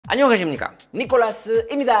안녕하십니까,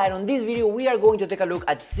 니콜라스입니다. And on this video we are going to take a look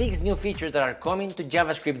at 6 new features that are coming to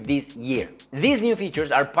JavaScript this year. These new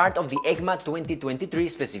features are part of the ECMA 2023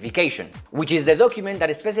 specification, which is the document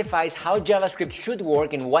that specifies how JavaScript should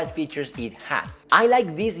work and what features it has. I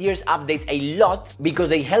like this year's updates a lot because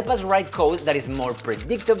they help us write code that is more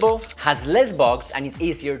predictable, has less bugs, and is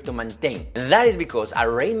easier to maintain. That is because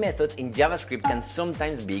array methods in JavaScript can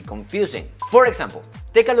sometimes be confusing. For example,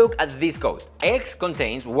 take a look at this code. X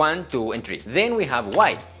contains 1, 2, and 3. Then we have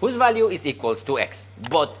y, whose value is equals to x,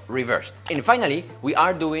 but reversed. And finally, we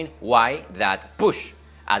are doing y that push,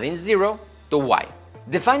 adding 0 to y.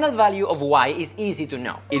 The final value of y is easy to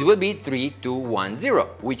know. It will be 3, 2, 1, 0,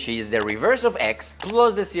 which is the reverse of x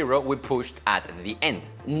plus the 0 we pushed at the end.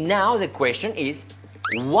 Now the question is,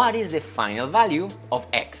 what is the final value of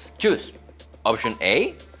x? Choose option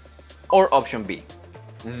A or option B.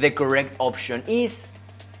 The correct option is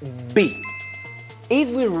B.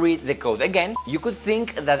 If we read the code again, you could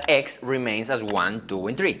think that x remains as 1, 2,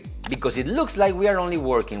 and 3, because it looks like we are only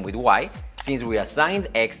working with y, since we assigned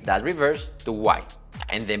x that reverse to y,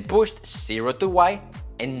 and then pushed 0 to y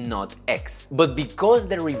and not x. But because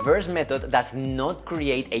the reverse method does not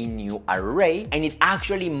create a new array, and it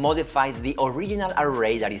actually modifies the original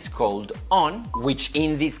array that is called on, which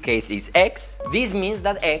in this case is x, this means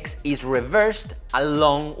that x is reversed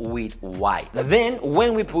along with y. Then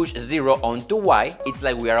when we push 0 onto y, it's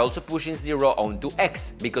like we are also pushing 0 onto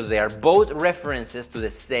x, because they are both references to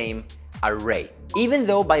the same array. Even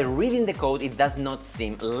though by reading the code it does not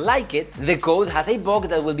seem like it, the code has a bug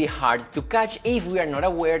that will be hard to catch if we are not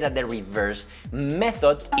aware that the reverse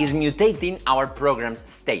method is mutating our program's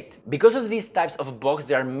state. Because of these types of bugs,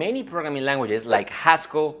 there are many programming languages like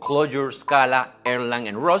Haskell, Clojure, Scala, Erlang,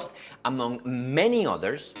 and Rust, among many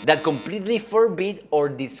others, that completely forbid or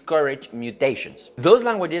discourage mutations. Those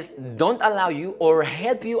languages don't allow you or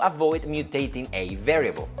help you avoid mutating a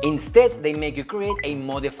variable. Instead, they make you create a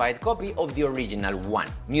modified copy of the original one.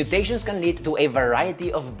 Mutations can lead to a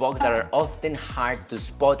variety of bugs that are often hard to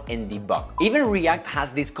spot and debug. Even React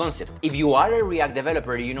has this concept. If you are a React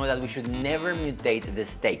developer, you know that we should never mutate the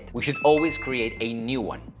state. We should always create a new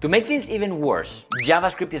one. To make things even worse,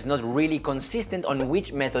 JavaScript is not really consistent on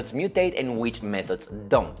which methods mutate and which methods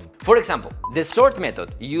don't. For example, the sort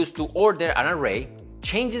method used to order an array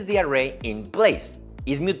changes the array in place.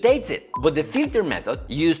 It mutates it, but the filter method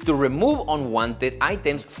used to remove unwanted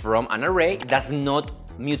items from an array does not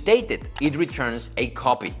mutate it. It returns a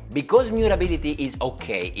copy. Because mutability is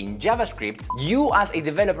okay in JavaScript, you as a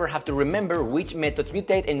developer have to remember which methods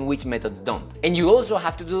mutate and which methods don't. And you also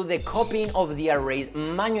have to do the copying of the arrays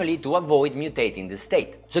manually to avoid mutating the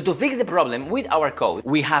state. So to fix the problem with our code,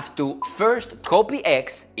 we have to first copy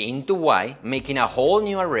x into y, making a whole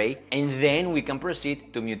new array, and then we can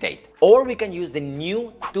proceed to mutate. Or we can use the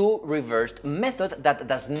new toReversed method that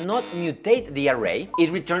does not mutate the array,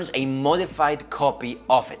 it returns a modified copy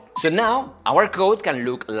of it. So now our code can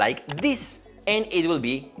look like this, and it will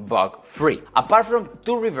be bug-free. Apart from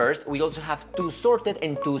toReversed, we also have toSorted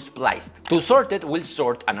and toSpliced. toSorted will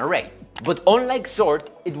sort an array, but unlike sort,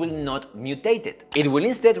 it will not mutate it. It will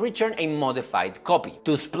instead return a modified copy.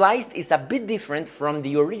 toSpliced is a bit different from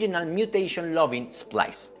the original mutation-loving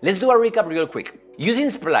splice. Let's do a recap real quick.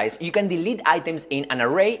 Using splice, you can delete items in an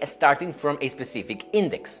array starting from a specific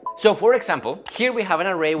index. So for example, here we have an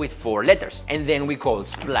array with 4 letters, and then we call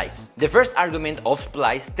splice. The first argument of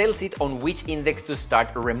splice tells it on which index to start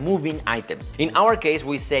removing items. In our case,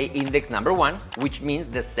 we say index number 1, which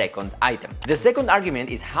means the second item. The second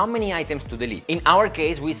argument is how many items to delete. In our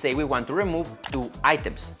case, we say we want to remove 2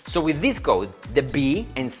 items. So with this code, the B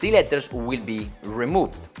and C letters will be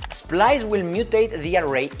removed. Splice will mutate the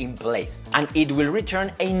array in place, and it will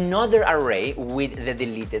return another array with the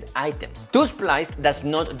deleted items. toSpliced does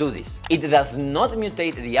not do this. It does not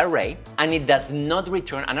mutate the array, and it does not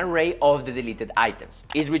return an array of the deleted items.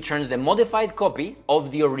 It returns the modified copy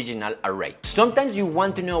of the original array. Sometimes you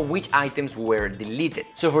want to know which items were deleted.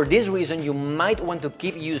 So for this reason, you might want to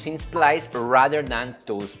keep using splice rather than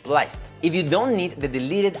toSpliced. If you don't need the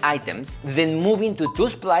deleted items, then moving to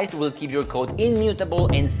toSpliced will keep your code immutable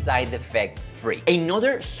and side effects free.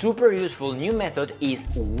 Another super useful new method is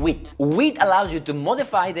with. With allows you to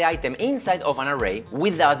modify the item inside of an array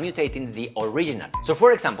without mutating the original. So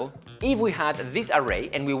for example, if we had this array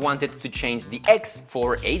and we wanted to change the x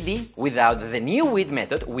for a d, without the new with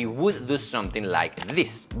method, we would do something like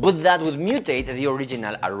this. But that would mutate the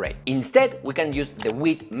original array. Instead, we can use the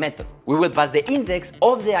with method. We will pass the index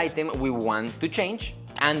of the item we want to change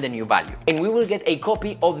and the new value, and we will get a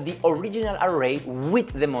copy of the original array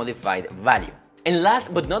with the modified value. And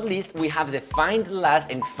last but not least, we have the findLast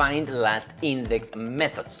and findLastIndex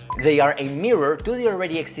methods. They are a mirror to the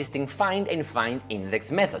already existing find and findIndex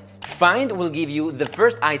methods. Find will give you the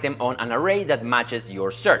first item on an array that matches your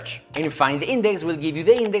search, and findIndex will give you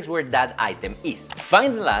the index where that item is.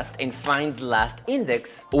 findLast and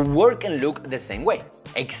findLastIndex work and look the same way,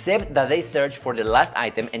 except that they search for the last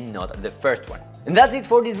item and not the first one. And that's it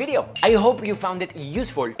for this video. I hope you found it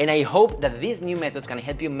useful, and I hope that these new methods can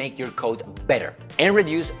help you make your code better and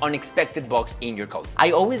reduce unexpected bugs in your code. I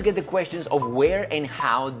always get the questions of where and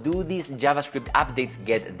how do these JavaScript updates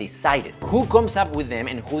get decided? Who comes up with them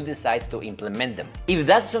and who decides to implement them? If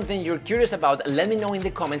that's something you're curious about, let me know in the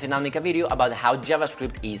comments and I'll make a video about how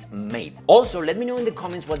JavaScript is made. Also, let me know in the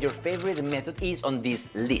comments what your favorite method is on this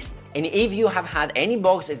list, and if you have had any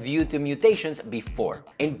bugs due to mutations before.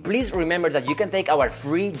 And please remember that you can take our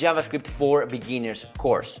free JavaScript for Beginners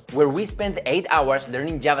course, where we spend 8 hours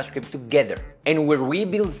learning JavaScript together, and where we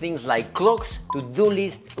build things like clocks, to-do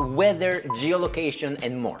lists, weather, geolocation,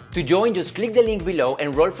 and more. To join, just click the link below,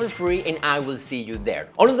 enroll for free, and I will see you there.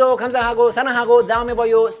 오늘도 감사하고 사랑하고 다음에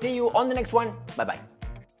봐요. See you on the next one. Bye bye.